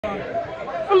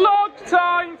Vlog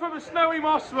time from the snowy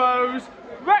Moss Rose.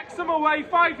 Wrexham away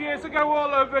 5 years ago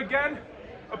all over again.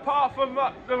 Apart from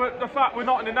the fact we're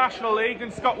not in the National League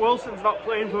and Scott Wilson's not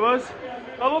playing for us.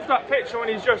 I love that picture when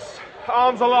he's just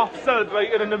arms aloft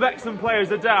celebrating and the Wrexham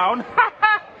players are down.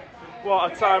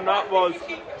 What a time that was.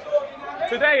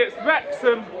 Today it's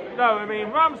Ramsbottom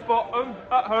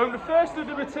at home, the first of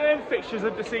the return fixtures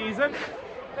of the season.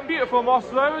 And beautiful Moss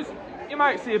Rose. You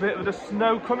might see a bit of the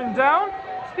snow coming down.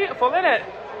 It's beautiful, isn't it?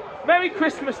 Merry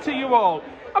Christmas to you all.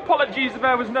 Apologies if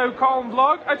there was no calm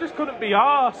vlog. I just couldn't be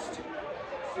arsed.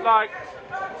 Like,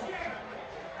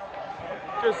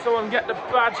 just so I can get the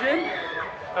badge in.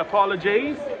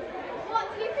 Apologies. What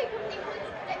do you think of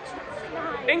England's predictions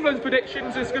tonight? England's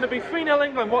predictions is going to be 3-0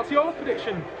 England. What's your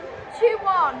prediction?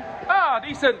 2-1. Ah,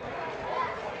 decent.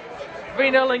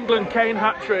 3-0 England, Kane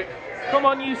hat-trick. Come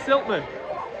on, you Siltman.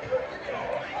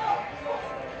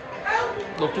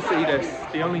 Love to see this.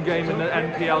 The only game in the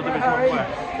NPL Division 1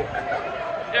 West.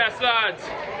 Yes, lads.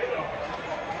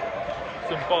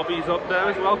 Some bobbies up there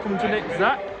as well. Come to Nick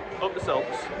Zach up the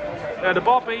silks. They're the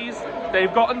bobbies.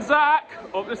 They've gotten Zach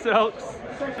up the silks.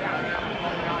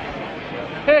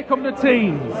 Here come the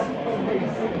teams.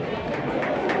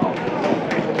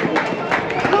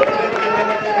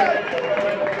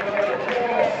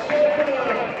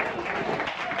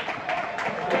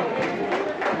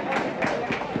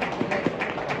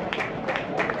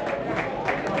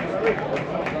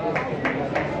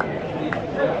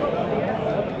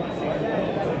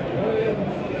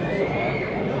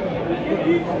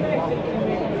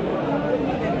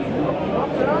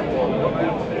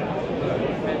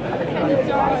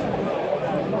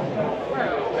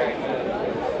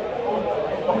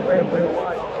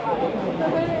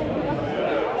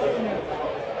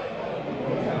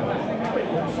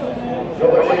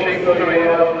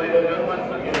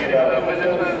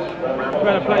 We're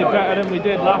going to play better than we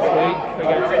did last week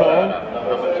against Paul.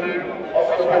 Number 2,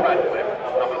 Oscar Radcliffe.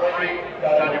 Number 3,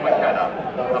 Daniel McKenna.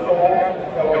 Number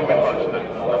 4, Gilbert Buxton.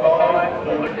 Number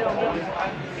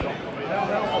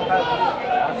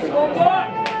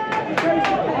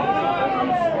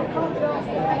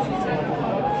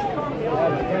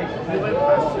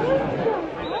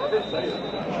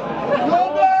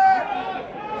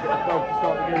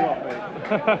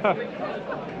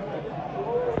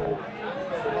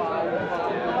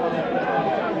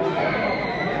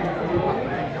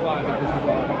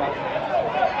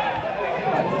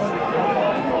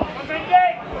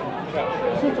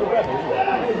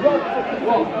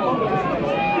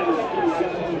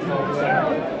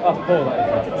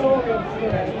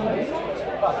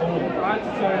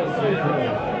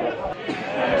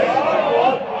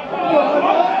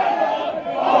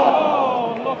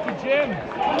Oh, lucky Jim.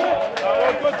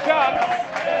 Oh, good chance.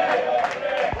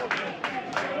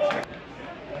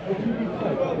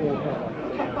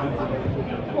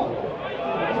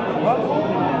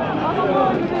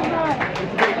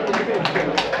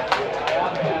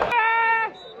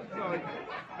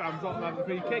 Ramsbottom have the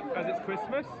free kick as it's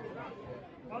Christmas.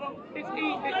 It's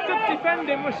good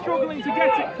defending, we're struggling to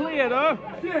get it clear though.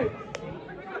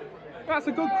 That's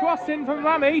a good crossing from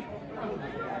Rammy.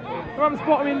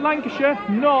 Ramsbottom in Lancashire,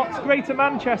 not Greater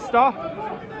Manchester.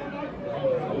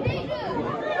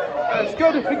 That's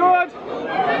good, it's good.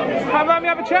 Have Rammy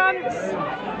have a chance?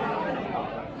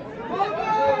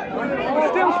 We're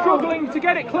still struggling to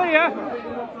get it clear.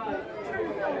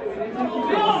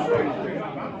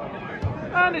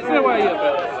 And it's away a bit.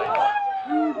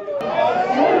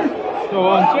 Go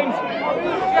on, James.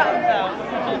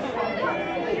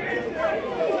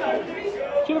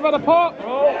 Should have had a pot. Yes!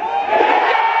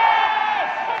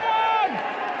 Come on!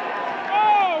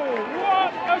 Oh,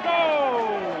 what a goal!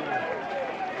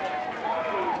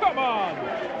 Come on!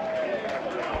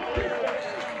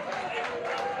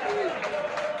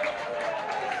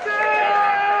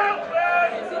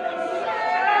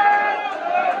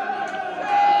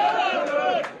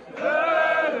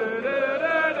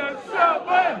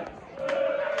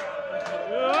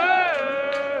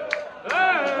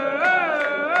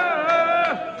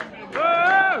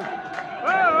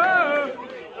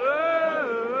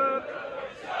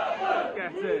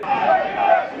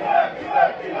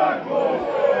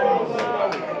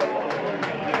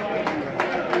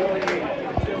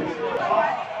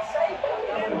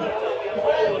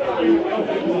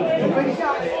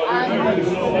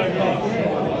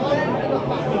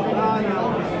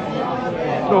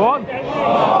 Go on.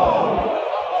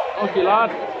 Okay, lad.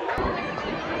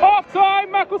 Half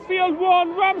time, Macclesfield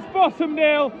 1, Ramsbottom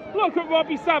 0. Look at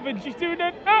Robbie Savage, he's doing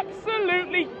an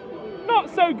absolutely not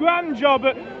so grand job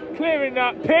at clearing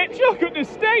that pitch. Look at the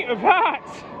state of that.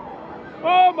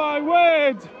 Oh my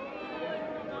word!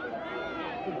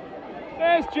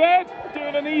 There's Jed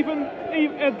doing an even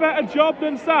a better job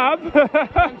than Sav. Come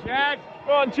on, Jed.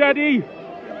 Go on, Jeddy.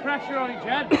 Put pressure on it,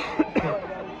 Jed.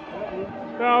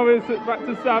 Now it's back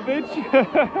to Savage.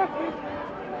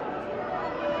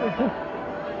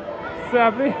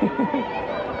 Savage.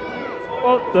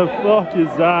 What the fuck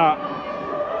is that?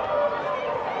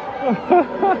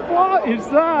 What is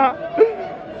that?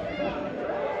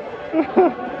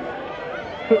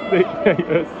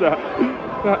 Dictator,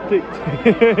 that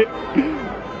dictator.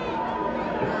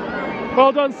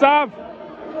 Well done, Sav.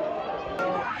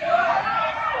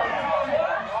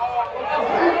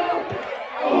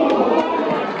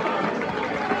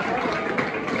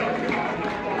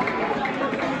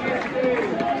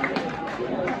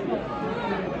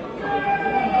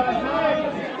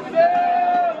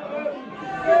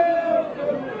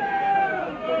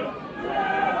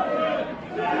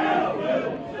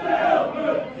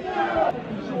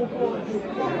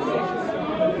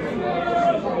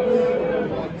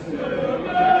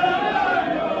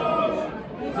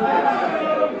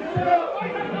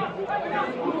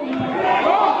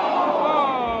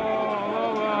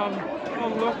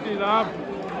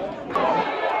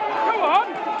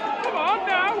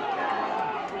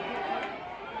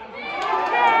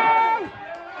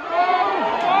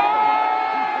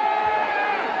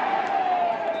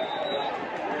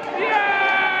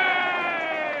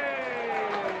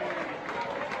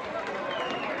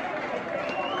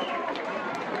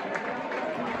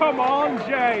 Come on,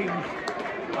 James.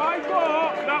 I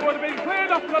thought that would have been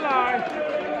cleared off the line.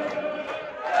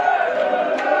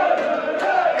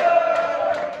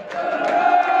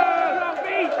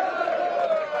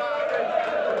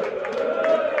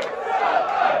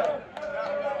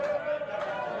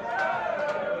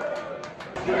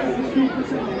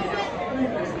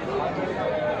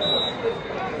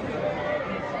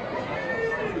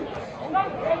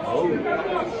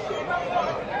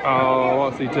 Oh,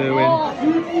 what's he doing?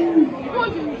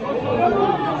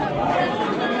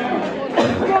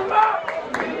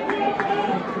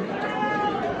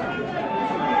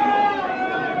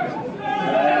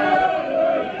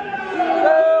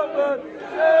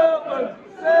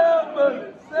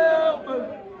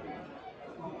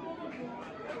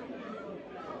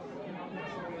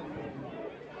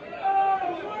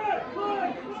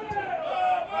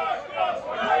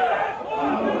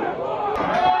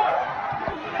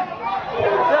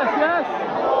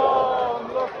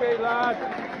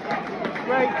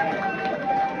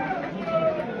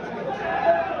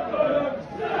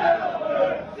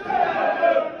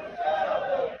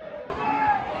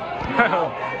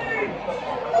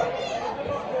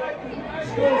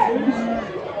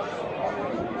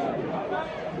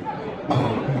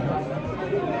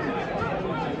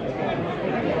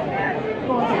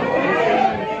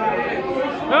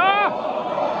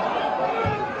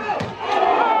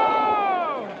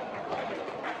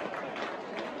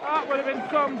 That would have been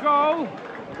some goal.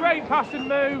 Great passing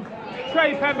move.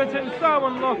 Trey Pemberton so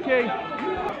unlucky.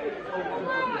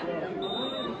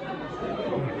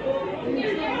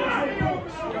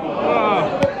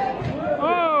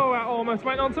 Oh, that almost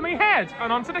went onto my head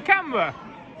and onto the camera.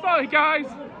 Sorry, guys.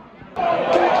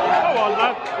 Come on,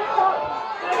 lad.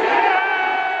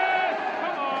 Yes!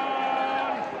 Come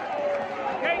on.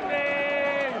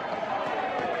 Caitlin.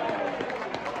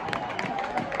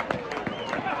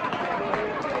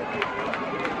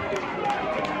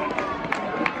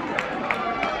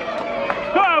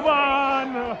 Come on.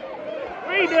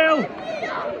 3-0.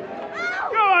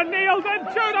 Go on, Neil. Then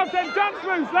turn off them dance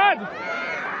moves, lad.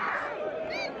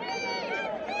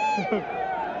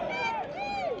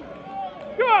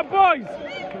 Go on, boys!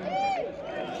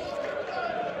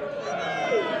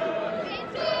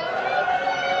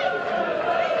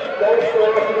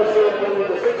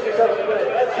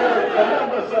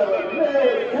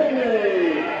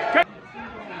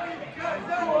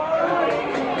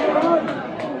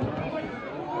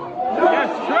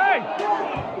 Yes, Trey!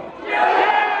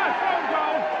 Yes, on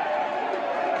goal!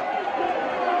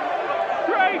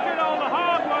 Trey did all the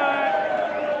hard work!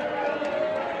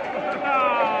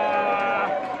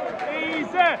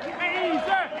 Easy!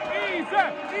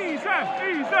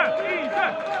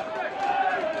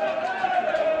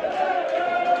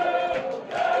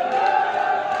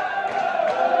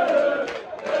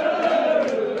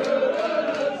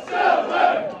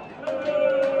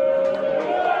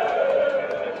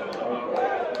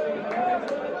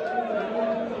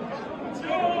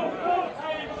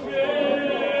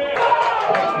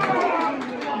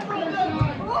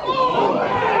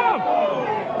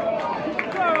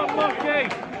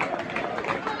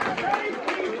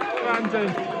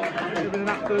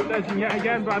 sledging yet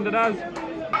again, Brandon has. Go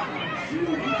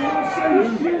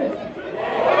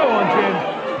on, Jim.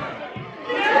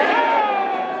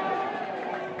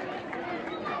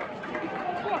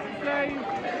 What a save.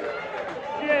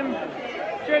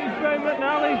 James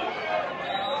McNally.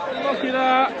 Look at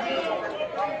that.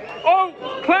 Oh,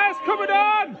 Claire's coming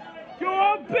on. Go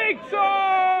on,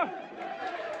 Victor.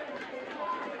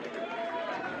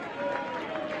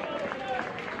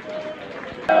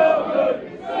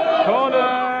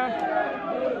 Corner.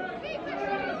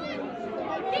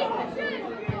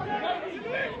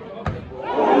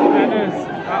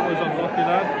 That was unlucky,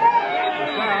 lad.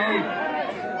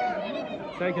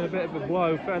 Taking a bit of a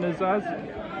blow, Fenners has.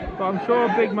 But I'm sure a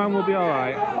big man will be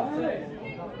alright.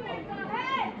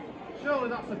 Surely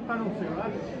that's a penalty,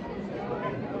 right?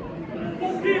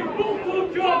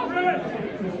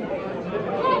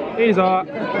 He's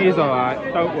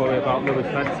alright. Don't worry about Lewis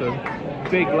Benson.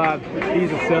 Big lad.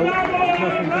 He's a silk.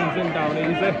 Nothing comes in down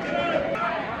easy.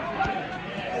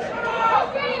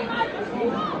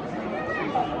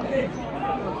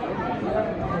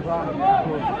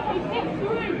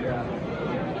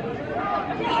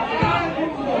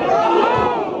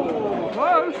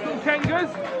 Whoa, still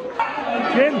Kengas.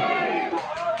 Jim.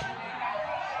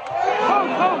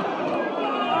 Oh.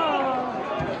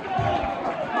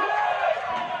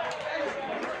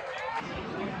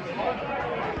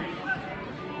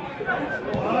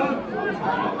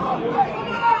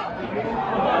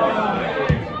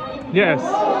 Yes.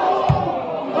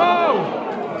 Oh!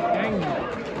 Dang.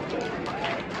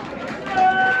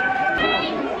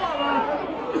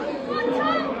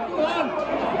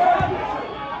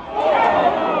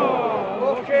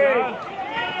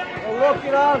 Look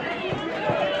it up.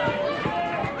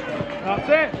 That's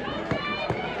it.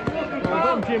 Well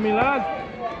done, Jimmy, lad.